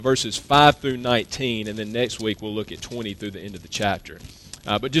verses 5 through 19, and then next week we'll look at 20 through the end of the chapter.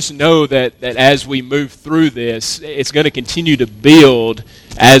 But just know that as we move through this, it's going to continue to build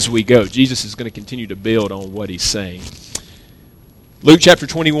as we go. Jesus is going to continue to build on what he's saying. Luke chapter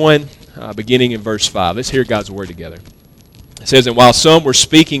 21, beginning in verse 5. Let's hear God's word together. It says, "And while some were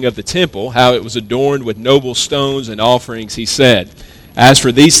speaking of the temple, how it was adorned with noble stones and offerings, he said, 'As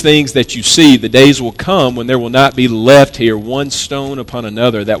for these things that you see, the days will come when there will not be left here one stone upon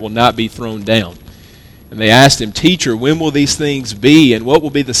another that will not be thrown down.' And they asked him, 'Teacher, when will these things be, and what will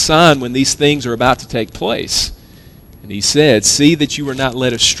be the sign when these things are about to take place?' And he said, 'See that you are not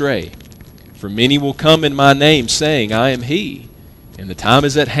led astray. For many will come in my name, saying, I am he, and the time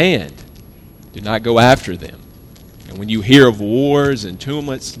is at hand. Do not go after them. And when you hear of wars and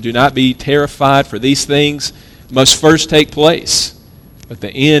tumults, do not be terrified, for these things must first take place, but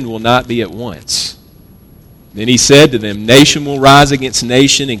the end will not be at once.' Then he said to them, 'Nation will rise against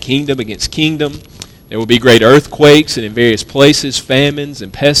nation, and kingdom against kingdom. There will be great earthquakes, and in various places famines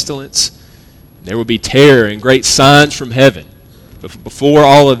and pestilence. There will be terror and great signs from heaven. But before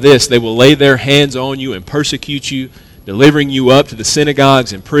all of this, they will lay their hands on you and persecute you, delivering you up to the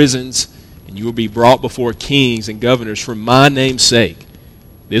synagogues and prisons, and you will be brought before kings and governors for my name's sake.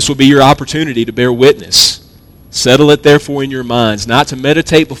 This will be your opportunity to bear witness. Settle it therefore in your minds, not to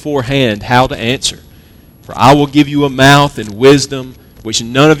meditate beforehand how to answer. For I will give you a mouth and wisdom which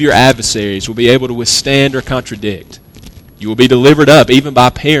none of your adversaries will be able to withstand or contradict. You will be delivered up even by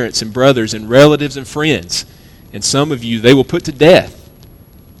parents and brothers and relatives and friends, and some of you they will put to death.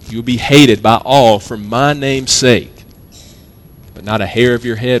 You will be hated by all for my name's sake, but not a hair of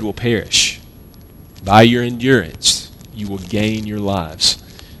your head will perish. By your endurance you will gain your lives.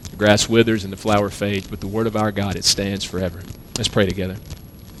 The grass withers and the flower fades, but the word of our God, it stands forever." Let's pray together.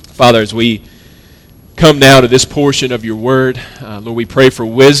 Father, as we come now to this portion of your word, Lord, we pray for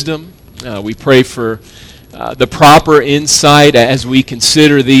wisdom. We pray for the proper insight as we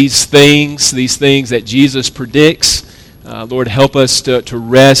consider these things that Jesus predicts. Lord, help us to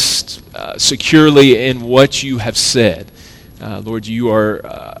rest securely in what you have said. Lord, you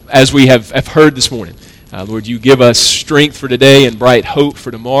are, as we have heard this morning, Lord, you give us strength for today and bright hope for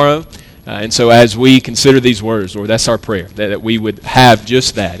tomorrow. And so as we consider these words, Lord, that's our prayer, that we would have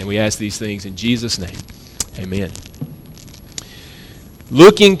just that. And we ask these things in Jesus' name. Amen.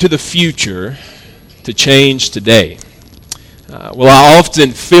 Looking to the future to change today. Well, I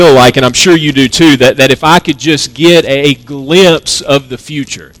often feel like, and I'm sure you do too, that if I could just get a glimpse of the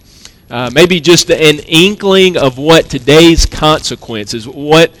future, maybe just an inkling of what today's consequences,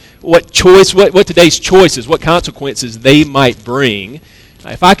 what today's choices, what consequences they might bring.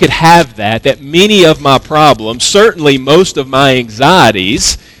 If I could have that many of my problems, certainly most of my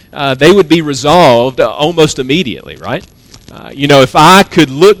anxieties, they would be resolved almost immediately, right? If I could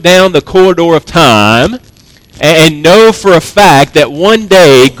look down the corridor of time and know for a fact that one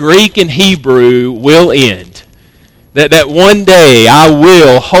day Greek and Hebrew will end, that one day I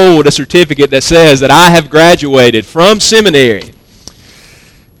will hold a certificate that says that I have graduated from seminary,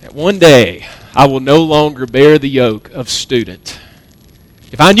 that one day I will no longer bear the yoke of student.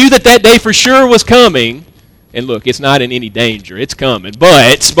 If I knew that day for sure was coming, and look, it's not in any danger, it's coming,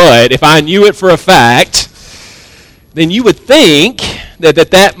 but if I knew it for a fact, then you would think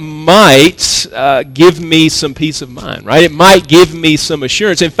that might give me some peace of mind, right? It might give me some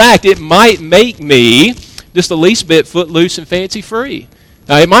assurance. In fact, it might make me just the least bit footloose and fancy-free.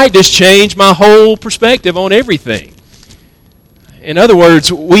 It might just change my whole perspective on everything. In other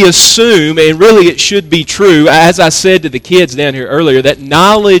words, we assume, and really it should be true, as I said to the kids down here earlier, that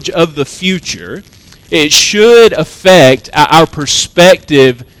knowledge of the future, it should affect our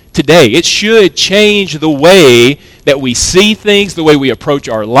perspective today. It should change the way that we see things, the way we approach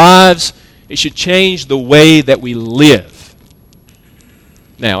our lives. It should change the way that we live.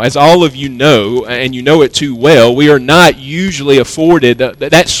 Now, as all of you know, and you know it too well, we are not usually afforded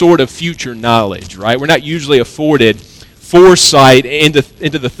that sort of future knowledge, right? We're not usually afforded foresight into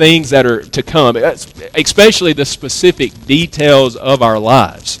the things that are to come, especially the specific details of our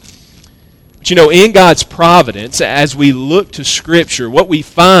lives. But in God's providence, as we look to Scripture, what we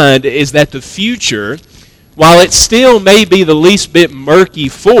find is that the future, while it still may be the least bit murky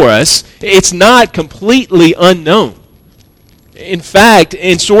for us, it's not completely unknown. In fact,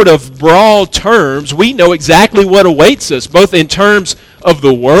 in sort of broad terms, we know exactly what awaits us, both in terms of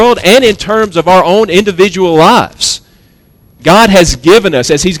the world and in terms of our own individual lives. God has given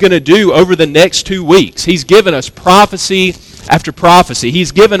us, as He's going to do over the next 2 weeks, He's given us prophecy after prophecy.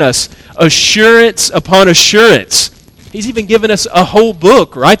 He's given us assurance upon assurance. He's even given us a whole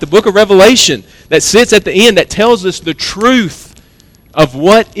book, right? The book of Revelation that sits at the end that tells us the truth of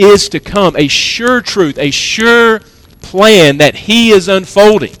what is to come, a sure truth, a sure plan that He is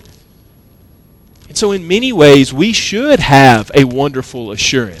unfolding. And so in many ways, we should have a wonderful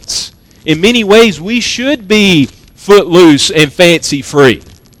assurance. In many ways, we should be footloose and fancy-free.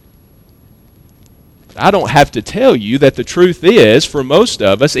 I don't have to tell you that the truth is, for most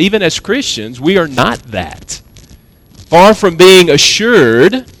of us, even as Christians, we are not that. Far from being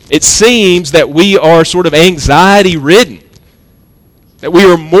assured, it seems that we are sort of anxiety-ridden, that we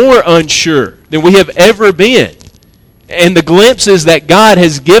are more unsure than we have ever been. And the glimpses that God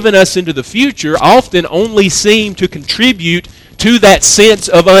has given us into the future often only seem to contribute to that sense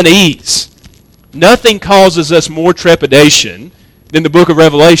of unease. Nothing causes us more trepidation than the book of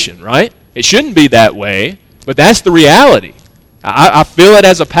Revelation, right? It shouldn't be that way, but that's the reality. I feel it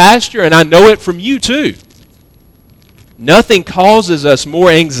as a pastor, and I know it from you too. Nothing causes us more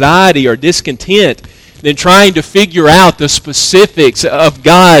anxiety or discontent than trying to figure out the specifics of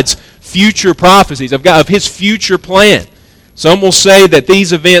God's future prophecies, of His future plan. Some will say that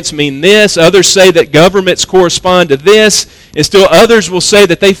these events mean this, others say that governments correspond to this, and still others will say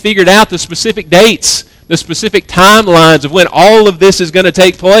that they figured out the specific dates, the specific timelines of when all of this is going to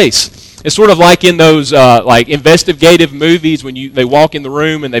take place. It's sort of like in those like investigative movies when they walk in the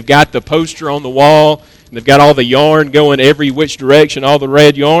room and they've got the poster on the wall and they've got all the yarn going every which direction, all the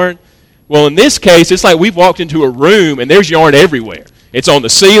red yarn. Well, in this case, it's like we've walked into a room and there's yarn everywhere. It's on the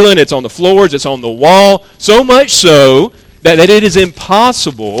ceiling, it's on the floors, it's on the wall, so much so that it is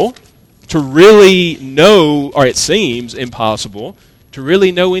impossible to really know, or it seems impossible, to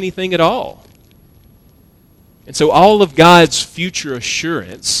really know anything at all. And so all of God's future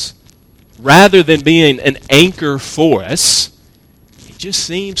assurance, rather than being an anchor for us, it just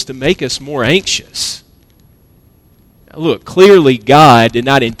seems to make us more anxious. Now look, clearly God did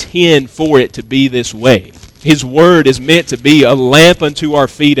not intend for it to be this way. His word is meant to be a lamp unto our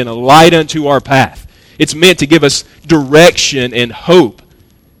feet and a light unto our path. It's meant to give us direction and hope.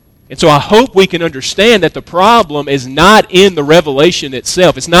 And so I hope we can understand that the problem is not in the revelation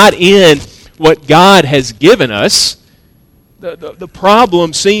itself. It's not in what God has given us. The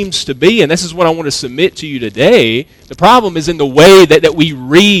problem seems to be, and this is what I want to submit to you today, the problem is in the way that we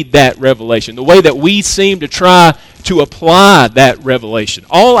read that revelation, the way that we seem to try to apply that revelation.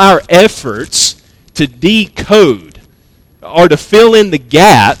 All our efforts to decode or to fill in the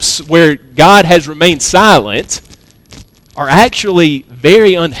gaps where God has remained silent are actually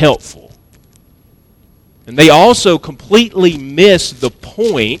very unhelpful. And they also completely miss the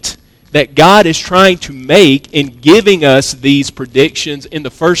point that God is trying to make in giving us these predictions in the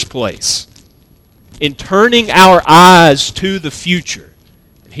first place. In turning our eyes to the future.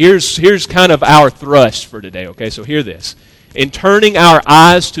 Here's kind of our thrust for today, okay? So hear this. In turning our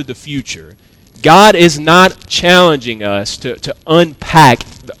eyes to the future, God is not challenging us to unpack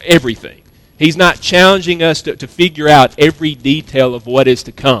everything. He's not challenging us to figure out every detail of what is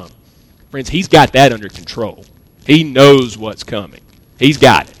to come. Friends, He's got that under control. He knows what's coming. He's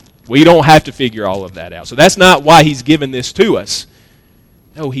got it. We don't have to figure all of that out. So that's not why He's given this to us.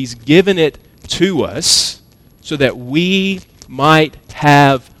 No, He's given it to us so that we might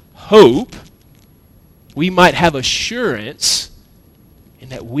have hope, we might have assurance, and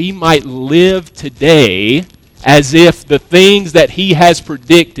that we might live today as if the things that He has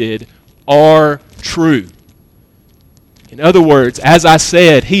predicted are true. In other words, as I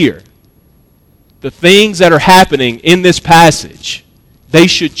said here, the things that are happening in this passage, they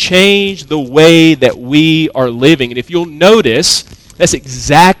should change the way that we are living. And if you'll notice, that's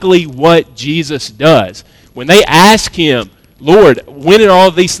exactly what Jesus does. When they ask Him, Lord, when are all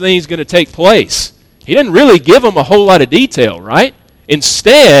of these things going to take place? He doesn't really give them a whole lot of detail, right?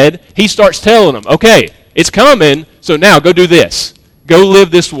 Instead, He starts telling them, okay, it's coming, so now go do this. Go live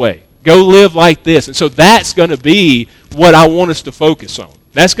this way. Go live like this. And so that's going to be what I want us to focus on.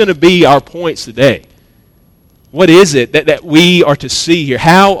 That's going to be our points today. What is it that we are to see here?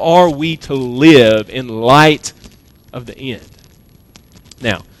 How are we to live in light of the end?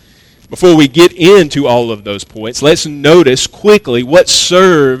 Now, before we get into all of those points, let's notice quickly what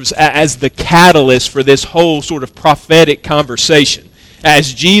serves as the catalyst for this whole sort of prophetic conversation.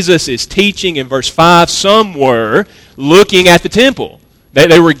 As Jesus is teaching in verse 5, some were looking at the temple.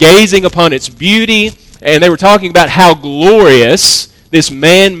 They were gazing upon its beauty, and they were talking about how glorious this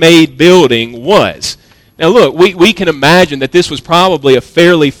man-made building was. Now look, we can imagine that this was probably a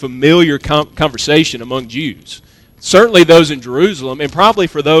fairly familiar conversation among Jews. Certainly those in Jerusalem, and probably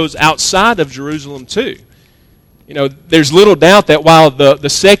for those outside of Jerusalem too. You know, there's little doubt that while the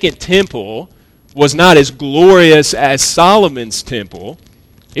second temple was not as glorious as Solomon's temple,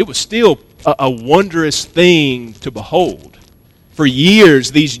 it was still a wondrous thing to behold. For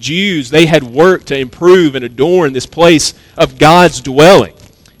years, these Jews, they had worked to improve and adorn this place of God's dwelling.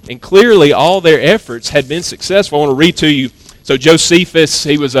 And clearly, all their efforts had been successful. I want to read to you. So Josephus,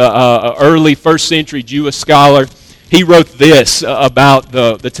 he was an early first century Jewish scholar. He wrote this about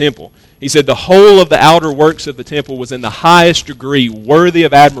the temple. He said, "The whole of the outer works of the temple was in the highest degree worthy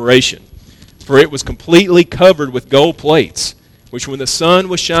of admiration, for it was completely covered with gold plates, which when the sun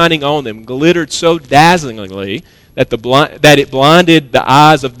was shining on them glittered so dazzlingly that it blinded the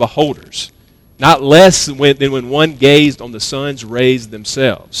eyes of beholders, not less than when one gazed on the sun's rays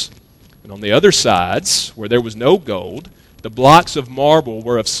themselves. And on the other sides, where there was no gold, the blocks of marble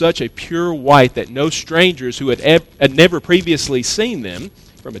were of such a pure white that no strangers who had never previously seen them,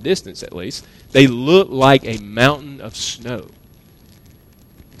 from a distance at least, they looked like a mountain of snow."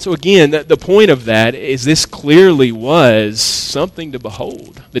 So again, the point of that is this clearly was something to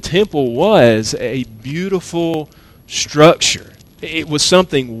behold. The temple was a beautiful structure. It was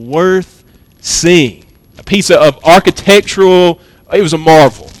something worth seeing. A piece of architectural, it was a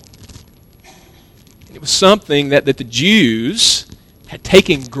marvel. It was something that the Jews had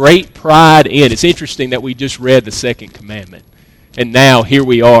taken great pride in. It's interesting that we just read the second commandment. And now here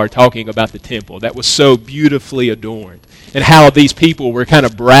we are talking about the temple that was so beautifully adorned, and how these people were kind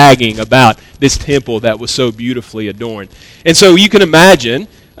of bragging about this temple that was so beautifully adorned. And so you can imagine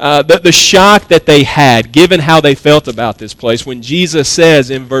the shock that they had, given how they felt about this place, when Jesus says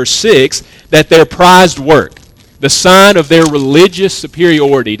in verse 6 that their prized work, the sign of their religious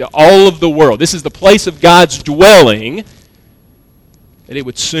superiority to all of the world, this is the place of God's dwelling, that it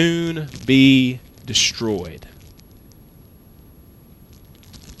would soon be destroyed.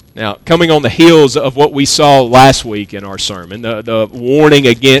 Now, coming on the heels of what we saw last week in our sermon, the warning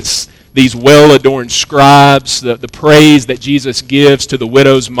against these well-adorned scribes, the praise that Jesus gives to the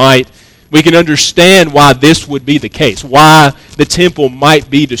widow's mite, we can understand why this would be the case, why the temple might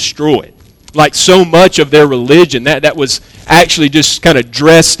be destroyed. Like so much of their religion, that was actually just kind of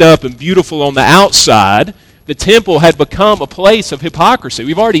dressed up and beautiful on the outside, the temple had become a place of hypocrisy.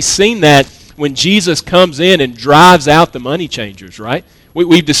 We've already seen that when Jesus comes in and drives out the money changers, right?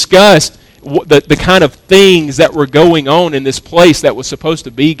 We've discussed the kind of things that were going on in this place that was supposed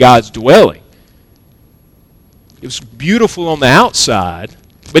to be God's dwelling. It was beautiful on the outside,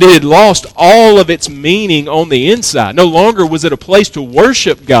 but it had lost all of its meaning on the inside. No longer was it a place to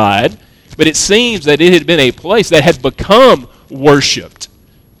worship God, but it seems that it had been a place that had become worshipped.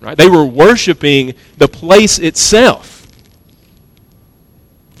 Right? They were worshiping the place itself.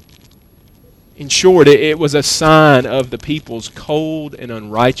 In short, it was a sign of the people's cold and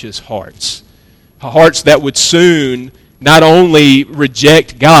unrighteous hearts. Hearts that would soon not only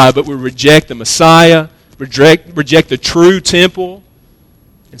reject God, but would reject the Messiah, reject the true temple.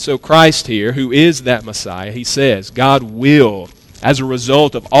 And so Christ here, who is that Messiah, he says, God will, as a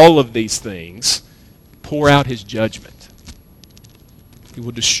result of all of these things, pour out his judgment. He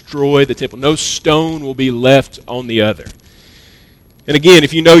will destroy the temple. No stone will be left on the other. And again,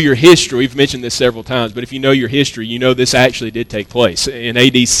 if you know your history, we've mentioned this several times, but if you know your history, you know this actually did take place. In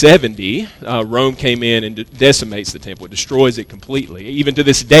AD 70, Rome came in and decimates the temple. It destroys it completely. Even to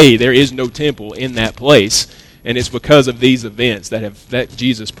this day, there is no temple in that place, and it's because of these events that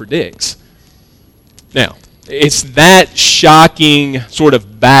Jesus predicts. Now, it's that shocking sort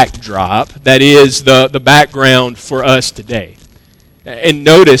of backdrop that is the background for us today. And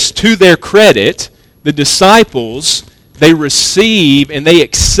notice, to their credit, the disciples, they receive and they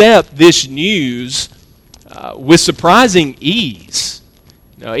accept this news with surprising ease.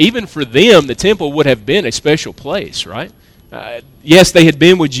 Now, even for them, the temple would have been a special place, right? Yes, they had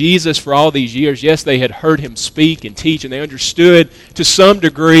been with Jesus for all these years. Yes, they had heard him speak and teach, and they understood to some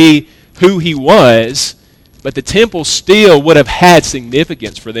degree who he was, but the temple still would have had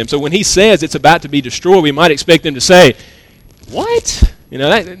significance for them. So when he says it's about to be destroyed, we might expect them to say, "What?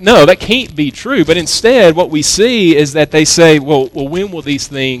 That can't be true." But instead, what we see is that they say, well, when will these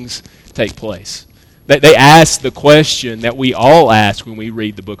things take place? They ask the question that we all ask when we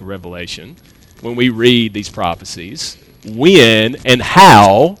read the book of Revelation, when we read these prophecies. When and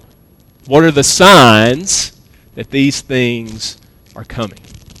how? What are the signs that these things are coming?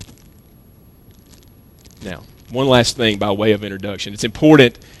 Now, one last thing by way of introduction. It's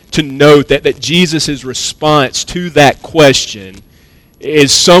important to note that Jesus' response to that question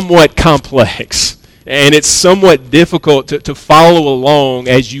is somewhat complex, and it's somewhat difficult to follow along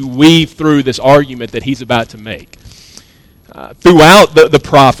as you weave through this argument that he's about to make. Throughout the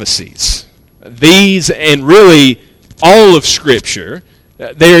prophecies, these and really all of Scripture,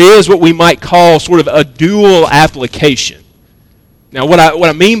 there is what we might call sort of a dual application. Now, what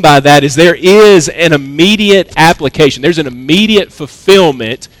I mean by that is there is an immediate application. There's an immediate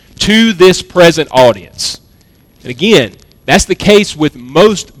fulfillment to this present audience. And again, that's the case with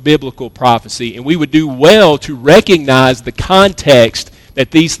most biblical prophecy, and we would do well to recognize the context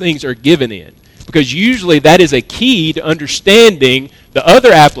that these things are given in. Because usually that is a key to understanding the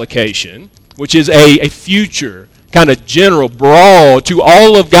other application, which is a future, kind of general, broad, to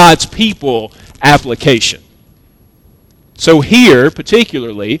all of God's people application. So here,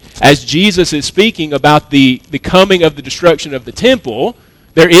 particularly, as Jesus is speaking about the coming of the destruction of the temple,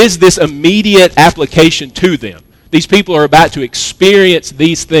 there is this immediate application to them. These people are about to experience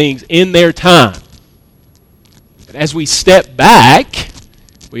these things in their time. But as we step back,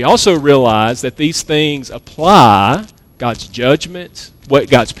 we also realize that these things apply, God's judgment, what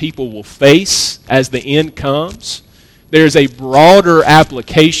God's people will face as the end comes. There's a broader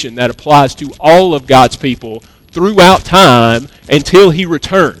application that applies to all of God's people throughout time until He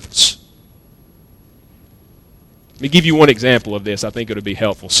returns. Let me give you one example of this. I think it'll be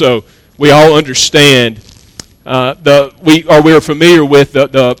helpful. So we all understand, we're familiar with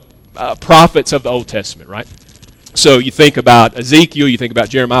the prophets of the Old Testament, right? So you think about Ezekiel, you think about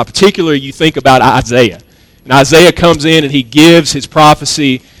Jeremiah, particularly you think about Isaiah. And Isaiah comes in and he gives his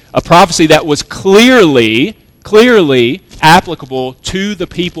prophecy, a prophecy that was clearly applicable to the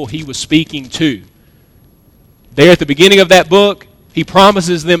people he was speaking to. There at the beginning of that book, he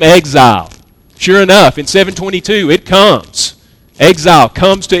promises them exile. Sure enough, in 722, it comes. Exile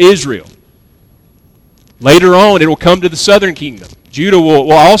comes to Israel. Later on, it will come to the southern kingdom. Judah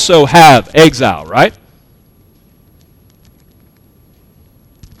will also have exile, right?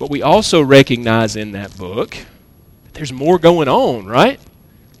 But we also recognize in that book that there's more going on, right?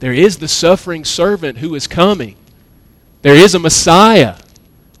 There is the suffering servant who is coming. There is a Messiah.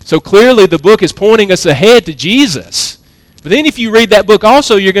 So clearly the book is pointing us ahead to Jesus. But then if you read that book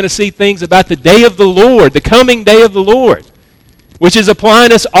also, you're going to see things about the day of the Lord, the coming day of the Lord, which is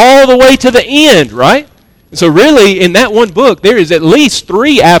applying us all the way to the end, right? And so really, in that one book, there is at least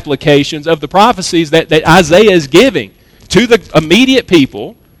 3 applications of the prophecies that Isaiah is giving to the immediate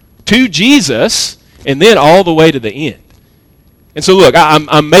people, to Jesus, and then all the way to the end. And so look,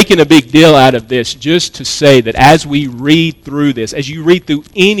 I'm making a big deal out of this just to say that as we read through this, as you read through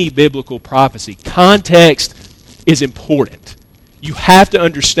any biblical prophecy, context is important. You have to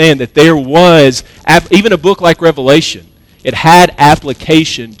understand that there was, even a book like Revelation, it had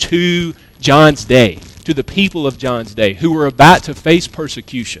application to John's day, to the people of John's day, who were about to face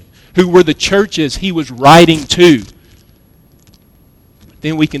persecution, who were the churches he was writing to.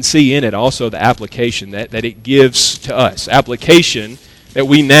 Then we can see in it also the application that it gives to us, application that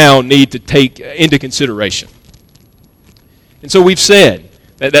we now need to take into consideration. And so we've said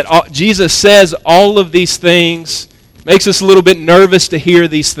that Jesus says all of these things, makes us a little bit nervous to hear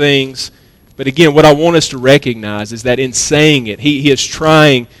these things, but again, what I want us to recognize is that in saying it, he is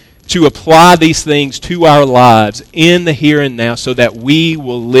trying to apply these things to our lives in the here and now so that we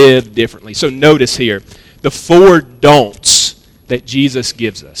will live differently. So notice here, the 4 don'ts that Jesus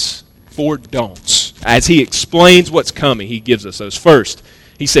gives us. 4 don'ts. As he explains what's coming, he gives us those. First,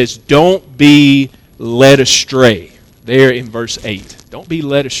 he says, don't be led astray. There in verse 8. Don't be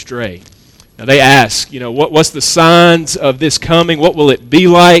led astray. Now they ask, what's the signs of this coming? What will it be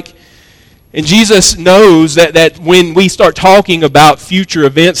like? And Jesus knows that when we start talking about future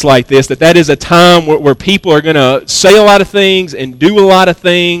events like this, that is a time where people are going to say a lot of things and do a lot of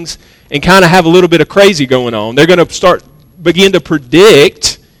things and kind of have a little bit of crazy going on. They're going to begin to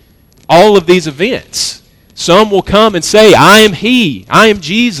predict all of these events. Some will come and say, I am He, I am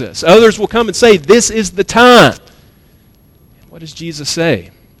Jesus. Others will come and say, this is the time. What does Jesus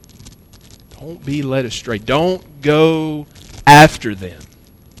say? Don't be led astray. Don't go after them.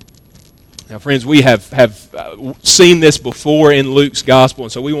 Now, friends, we have seen this before in Luke's gospel,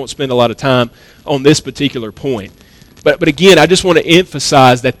 and so we won't spend a lot of time on this particular point. But again, I just want to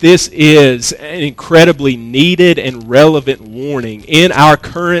emphasize that this is an incredibly needed and relevant warning in our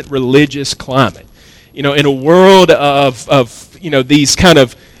current religious climate. In a world of these kind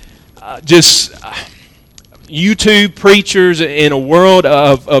of just YouTube preachers, in a world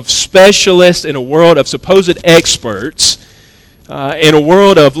of specialists, in a world of supposed experts, in a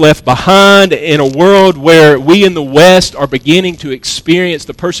world of left behind, in a world where we in the West are beginning to experience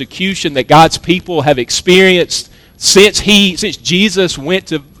the persecution that God's people have experienced since Jesus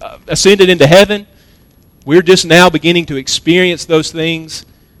ascended into heaven. We're just now beginning to experience those things.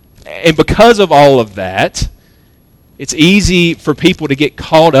 And because of all of that, it's easy for people to get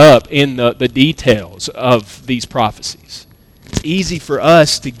caught up in the details of these prophecies. It's easy for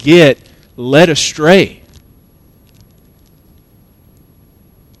us to get led astray.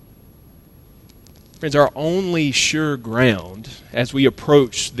 Friends, our only sure ground as we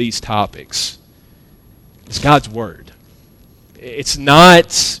approach these topics is God's Word. It's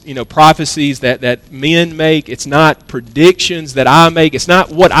not, prophecies that men make. It's not predictions that I make. It's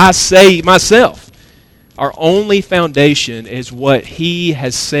not what I say myself. Our only foundation is what He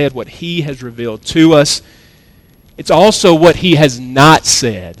has said, what He has revealed to us. It's also what He has not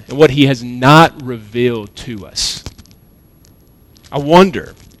said and what He has not revealed to us. I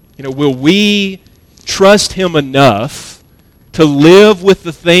wonder, will we trust Him enough to live with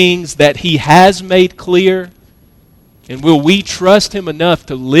the things that He has made clear? And will we trust Him enough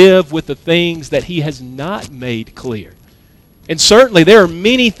to live with the things that He has not made clear? And certainly there are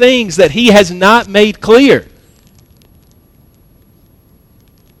many things that He has not made clear.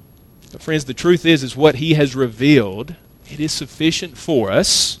 But friends, the truth is what He has revealed, it is sufficient for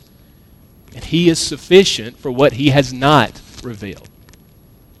us, and He is sufficient for what He has not revealed.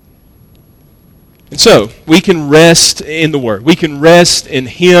 And so, we can rest in the Word. We can rest in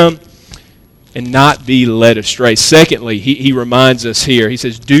Him and not be led astray. Secondly, he reminds us here, he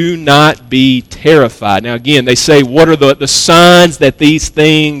says, do not be terrified. Now again, they say, what are the signs that these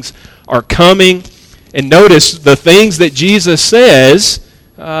things are coming? And notice the things that Jesus says,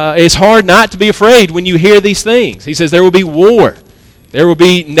 it's hard not to be afraid when you hear these things. He says there will be war. There will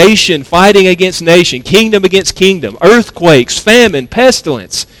be nation fighting against nation, kingdom against kingdom, earthquakes, famine,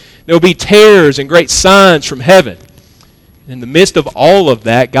 pestilence. There will be terrors and great signs from heaven. In the midst of all of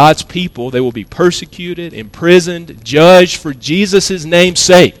that, God's people, they will be persecuted, imprisoned, judged for Jesus' name's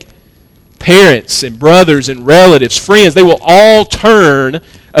sake. Parents and brothers and relatives, friends, they will all turn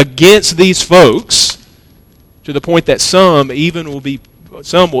against these folks to the point that some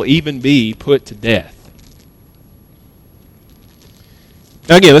will even be put to death.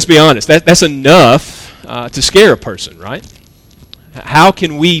 Now again, let's be honest. That's enough to scare a person, right? How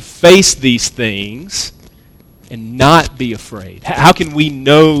can we face these things and not be afraid? How can we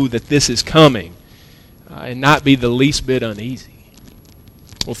know that this is coming and not be the least bit uneasy?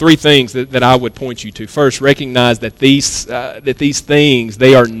 Well, three things that I would point you to. First, recognize that these things,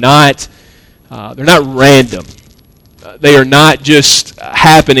 they are not they're not random. They are not just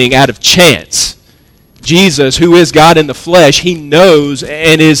happening out of chance. Jesus, who is God in the flesh, He knows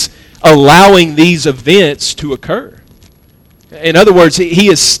and is allowing these events to occur. In other words, He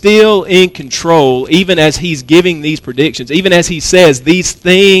is still in control even as He's giving these predictions, even as He says these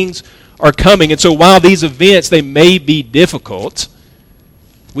things are coming. And so while these events, they may be difficult,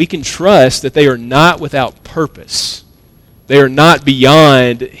 we can trust that they are not without purpose. They are not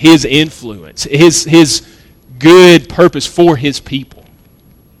beyond His influence, His good purpose for His people.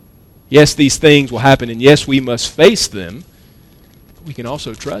 Yes, these things will happen, and yes, we must face them, but we can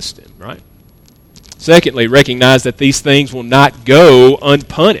also trust Him, right? Secondly, recognize that these things will not go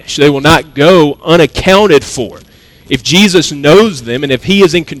unpunished. They will not go unaccounted for. If Jesus knows them and if He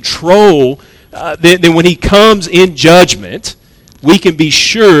is in control, then when He comes in judgment, we can be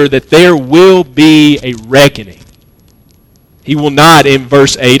sure that there will be a reckoning. He will not, in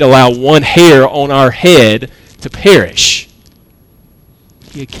verse 8, allow one hair on our head to perish.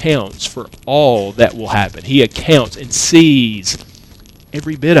 He accounts for all that will happen. He accounts and sees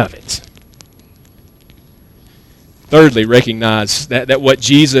every bit of it. Thirdly, recognize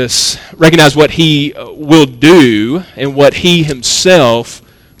what He will do and what He Himself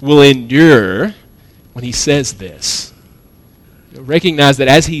will endure when He says this. Recognize that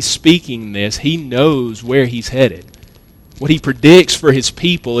as He's speaking this, He knows where He's headed. What He predicts for His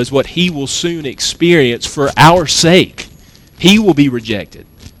people is what He will soon experience for our sake. He will be rejected.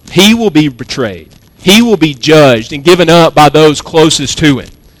 He will be betrayed. He will be judged and given up by those closest to Him.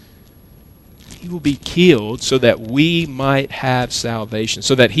 He will be killed so that we might have salvation,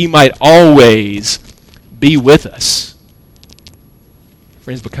 so that He might always be with us.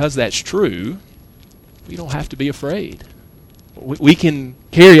 Friends, because that's true, we don't have to be afraid. We can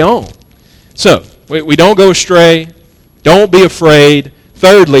carry on. So, we don't go astray. Don't be afraid.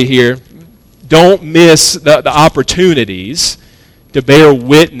 Thirdly here, don't miss the opportunities to bear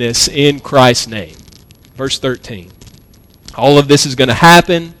witness in Christ's name. Verse 13. All of this is going to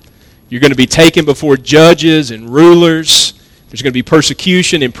happen. You're going to be taken before judges and rulers. There's going to be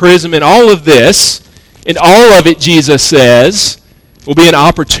persecution, imprisonment, all of this. And all of it, Jesus says, will be an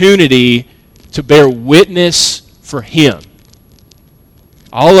opportunity to bear witness for Him.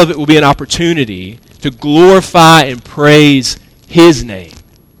 All of it will be an opportunity to glorify and praise His name.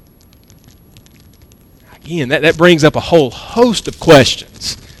 Again, that brings up a whole host of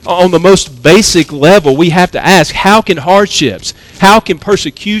questions. On the most basic level, we have to ask, how can hardships, how can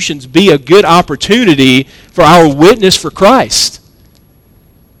persecutions be a good opportunity for our witness for Christ?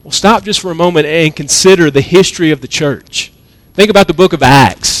 Well, stop just for a moment and consider the history of the church. Think about the book of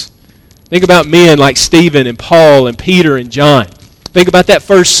Acts. Think about men like Stephen and Paul and Peter and John. Think about that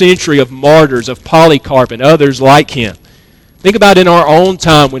first century of martyrs, of Polycarp and others like him. Think about in our own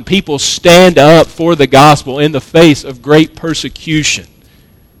time when people stand up for the gospel in the face of great persecution.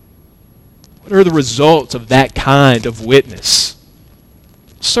 What are the results of that kind of witness?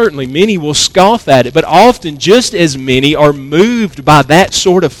 Certainly, many will scoff at it, but often just as many are moved by that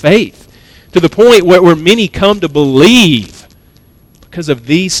sort of faith, to the point where many come to believe because of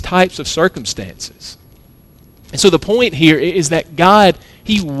these types of circumstances. And so the point here is that God,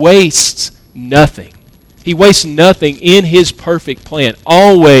 He wastes nothing. He wastes nothing in His perfect plan.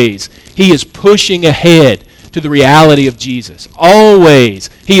 Always, He is pushing ahead to the reality of Jesus. Always,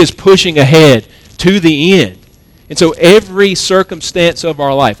 He is pushing ahead to the end. And so every circumstance of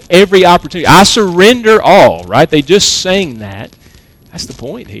our life, every opportunity, I surrender all, right? They just sang that. That's the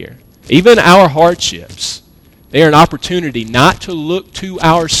point here. Even our hardships, they are an opportunity not to look to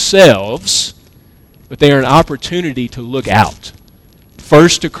ourselves, but they are an opportunity to look out.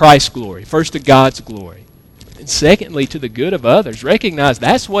 First to Christ's glory, first to God's glory, and secondly to the good of others. Recognize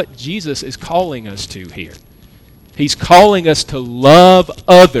that's what Jesus is calling us to here. He's calling us to love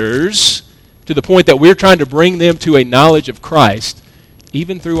others to the point that we're trying to bring them to a knowledge of Christ,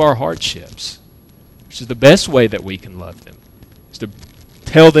 even through our hardships, which is the best way that we can love them, is to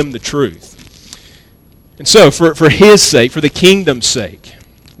tell them the truth. And so, for His sake, for the kingdom's sake,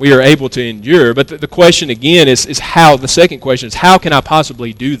 we are able to endure. But the question again is how. The second question is, how can I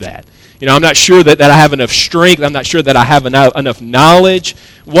possibly do that? I'm not sure that I have enough strength. I'm not sure that I have enough knowledge.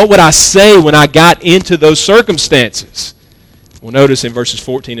 What would I say when I got into those circumstances? Well, notice in verses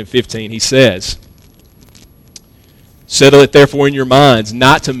 14 and 15, he says, "Settle it therefore in your minds,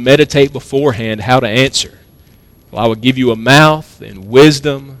 not to meditate beforehand how to answer. Well, I will give you a mouth and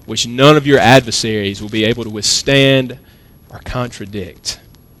wisdom, which none of your adversaries will be able to withstand or contradict."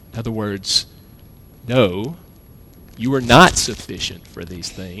 In other words, no, you are not sufficient for these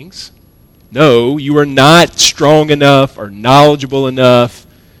things. No, you are not strong enough or knowledgeable enough.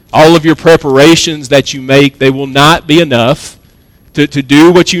 All of your preparations that you make, they will not be enough to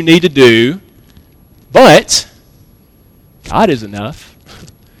do what you need to do. But God is enough.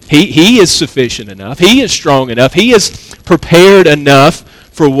 He is sufficient enough. He is strong enough. He is prepared enough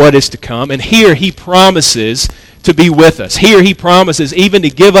for what is to come. And here He promises to be with us. Here He promises even to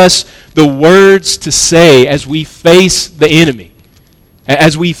give us the words to say as we face the enemy,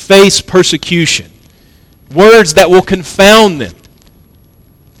 as we face persecution. Words that will confound them.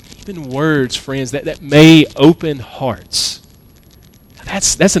 Even words, friends, that may open hearts.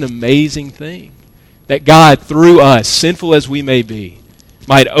 That's an amazing thing. That God, through us, sinful as we may be,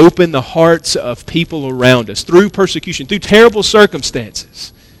 might open the hearts of people around us through persecution, through terrible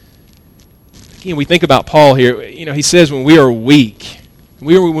circumstances. Again, we think about Paul here. He says when we are weak,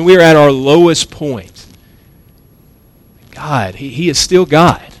 when we are at our lowest point, God, He is still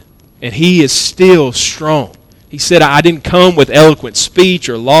God, and He is still strong. He said, I didn't come with eloquent speech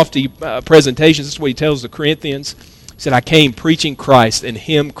or lofty presentations. This is what he tells the Corinthians. He said, I came preaching Christ and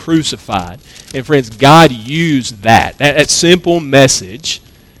Him crucified. And friends, God used that simple message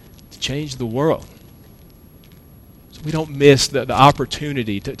to change the world. So we don't miss the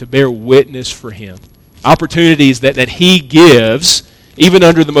opportunity to bear witness for Him. Opportunities that He gives, even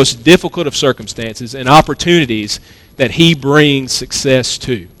under the most difficult of circumstances, and opportunities that He brings success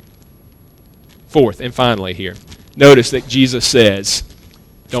to. Fourth, and finally here, notice that Jesus says,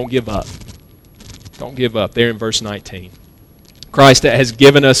 don't give up. Don't give up, there in verse 19. Christ has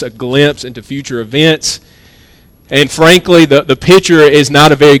given us a glimpse into future events, and frankly, the picture is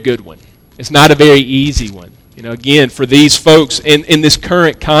not a very good one. It's not a very easy one. Again, for these folks in this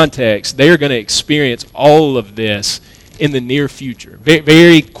current context, they are going to experience all of this in the near future. Very,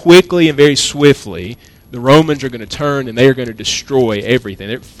 very quickly and very swiftly, the Romans are going to turn and they are going to destroy everything.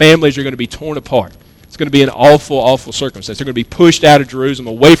 Their families are going to be torn apart. It's going to be an awful, awful circumstance. They're going to be pushed out of Jerusalem,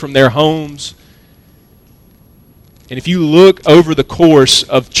 away from their homes. And if you look over the course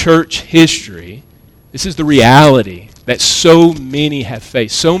of church history, this is the reality that so many have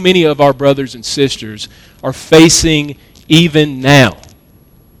faced. So many of our brothers and sisters are facing even now.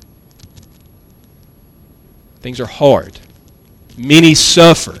 Things are hard. Many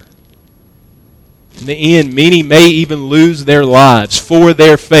suffer. In the end, many may even lose their lives for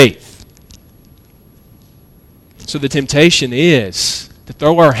their faith. So the temptation is to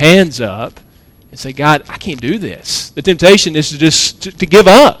throw our hands up and say, God, I can't do this. The temptation is to just to give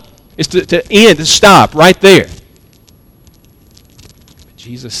up. It's to end, to stop right there. But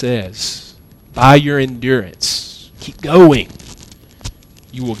Jesus says, by your endurance, keep going.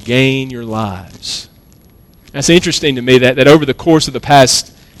 you will gain your lives. That's interesting to me that over the course of the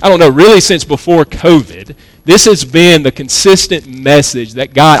past, I don't know, really since before COVID, this has been the consistent message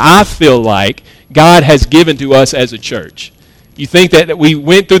that I feel like God has given to us as a church. You think that we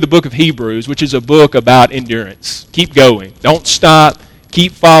went through the book of Hebrews, which is a book about endurance. Keep going. Don't stop.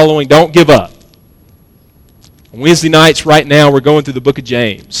 Keep following. Don't give up. On Wednesday nights right now, we're going through the book of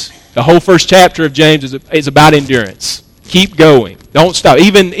James. The whole first chapter of James is about endurance. Keep going. Don't stop.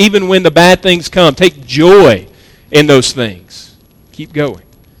 Even when the bad things come, take joy in those things. Keep going.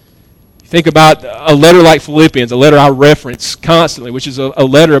 Think about a letter like Philippians, a letter I reference constantly, which is a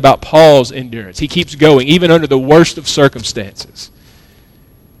letter about Paul's endurance. He keeps going, even under the worst of circumstances.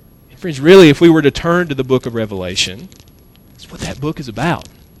 And friends, really, if we were to turn to the book of Revelation, that's what that book is about.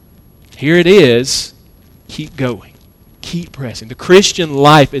 Here it is. Keep going. Keep pressing. The Christian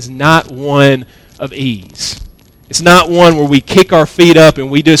life is not one of ease. It's not one where we kick our feet up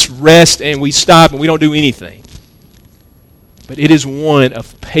and we just rest and we stop and we don't do anything. But it is one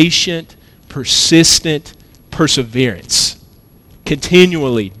of patient, persistent perseverance.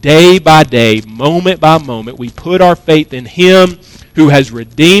 Continually, day by day, moment by moment, we put our faith in Him who has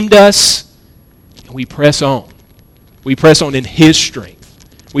redeemed us, and we press on. We press on in His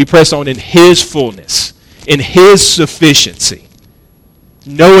strength. We press on in His fullness, in His sufficiency,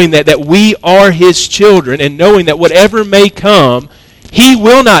 knowing that we are His children and knowing that whatever may come, He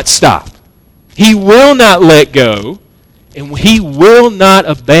will not stop. He will not let go. And He will not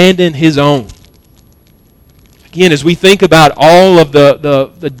abandon His own. Again, as we think about all of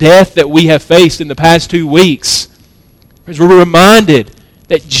the death that we have faced in the past 2 weeks, as we're reminded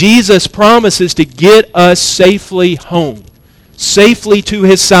that Jesus promises to get us safely home, safely to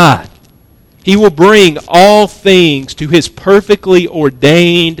His side. He will bring all things to His perfectly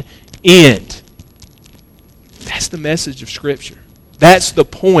ordained end. That's the message of Scripture. That's the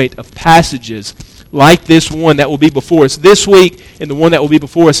point of passages like this one that will be before us this week and the one that will be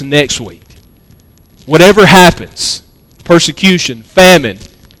before us next week. Whatever happens, persecution, famine,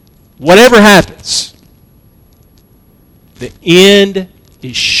 whatever happens, the end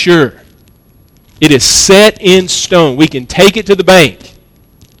is sure. It is set in stone. We can take it to the bank.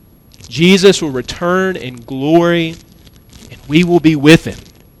 Jesus will return in glory and we will be with Him.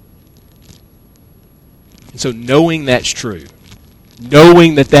 And so knowing that's true,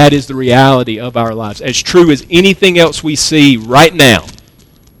 knowing that is the reality of our lives, as true as anything else we see right now,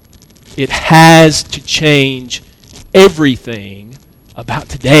 it has to change everything about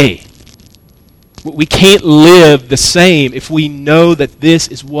today. We can't live the same if we know that this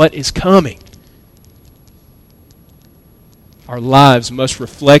is what is coming. Our lives must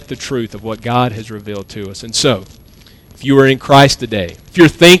reflect the truth of what God has revealed to us. And so, if you are in Christ today, if you're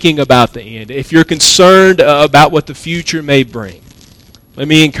thinking about the end, if you're concerned about what the future may bring, let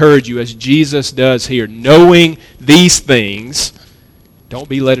me encourage you, as Jesus does here, knowing these things, don't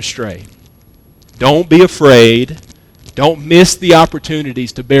be led astray. Don't be afraid. Don't miss the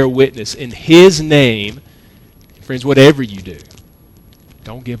opportunities to bear witness in His name. Friends, whatever you do,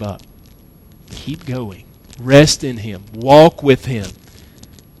 don't give up. Keep going. Rest in Him. Walk with Him.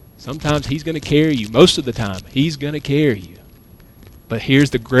 Sometimes He's going to carry you. Most of the time, He's going to carry you. But here's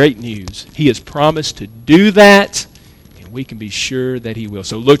the great news. He has promised to do that, and we can be sure that He will.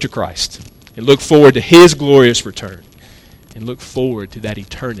 So look to Christ and look forward to His glorious return and look forward to that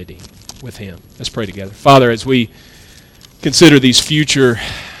eternity with Him. Let's pray together. Father, as we consider these future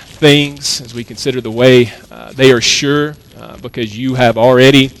things, as we consider the way they are sure, because You have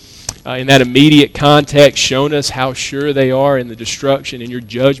already in that immediate context shown us how sure they are in the destruction and Your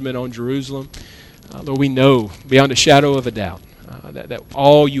judgment on Jerusalem. Lord, we know beyond a shadow of a doubt that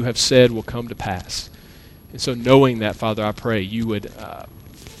all You have said will come to pass. And so knowing that, Father, I pray You would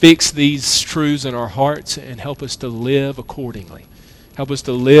fix these truths in our hearts and help us to live accordingly. Help us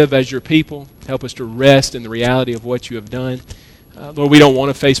to live as Your people. Help us to rest in the reality of what You have done. Lord, we don't want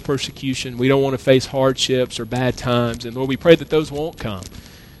to face persecution. We don't want to face hardships or bad times. And Lord, we pray that those won't come.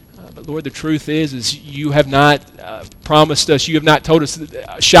 But Lord, the truth is You have not promised us, You have not told us,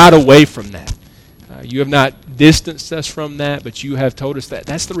 shied away from that. You have not distanced us from that, but You have told us that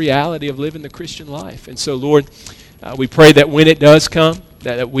that's the reality of living the Christian life. And so, Lord, we pray that when it does come,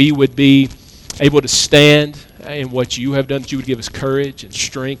 that we would be able to stand in what You have done, that You would give us courage and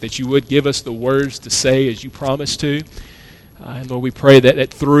strength, that You would give us the words to say as You promised to. And Lord, we pray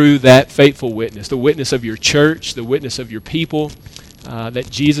that through that faithful witness, the witness of Your church, the witness of Your people, that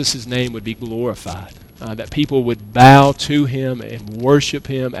Jesus' name would be glorified, that people would bow to Him and worship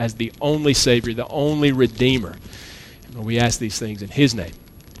Him as the only Savior, the only Redeemer. And Lord, we ask these things in His name.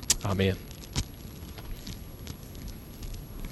 Amen.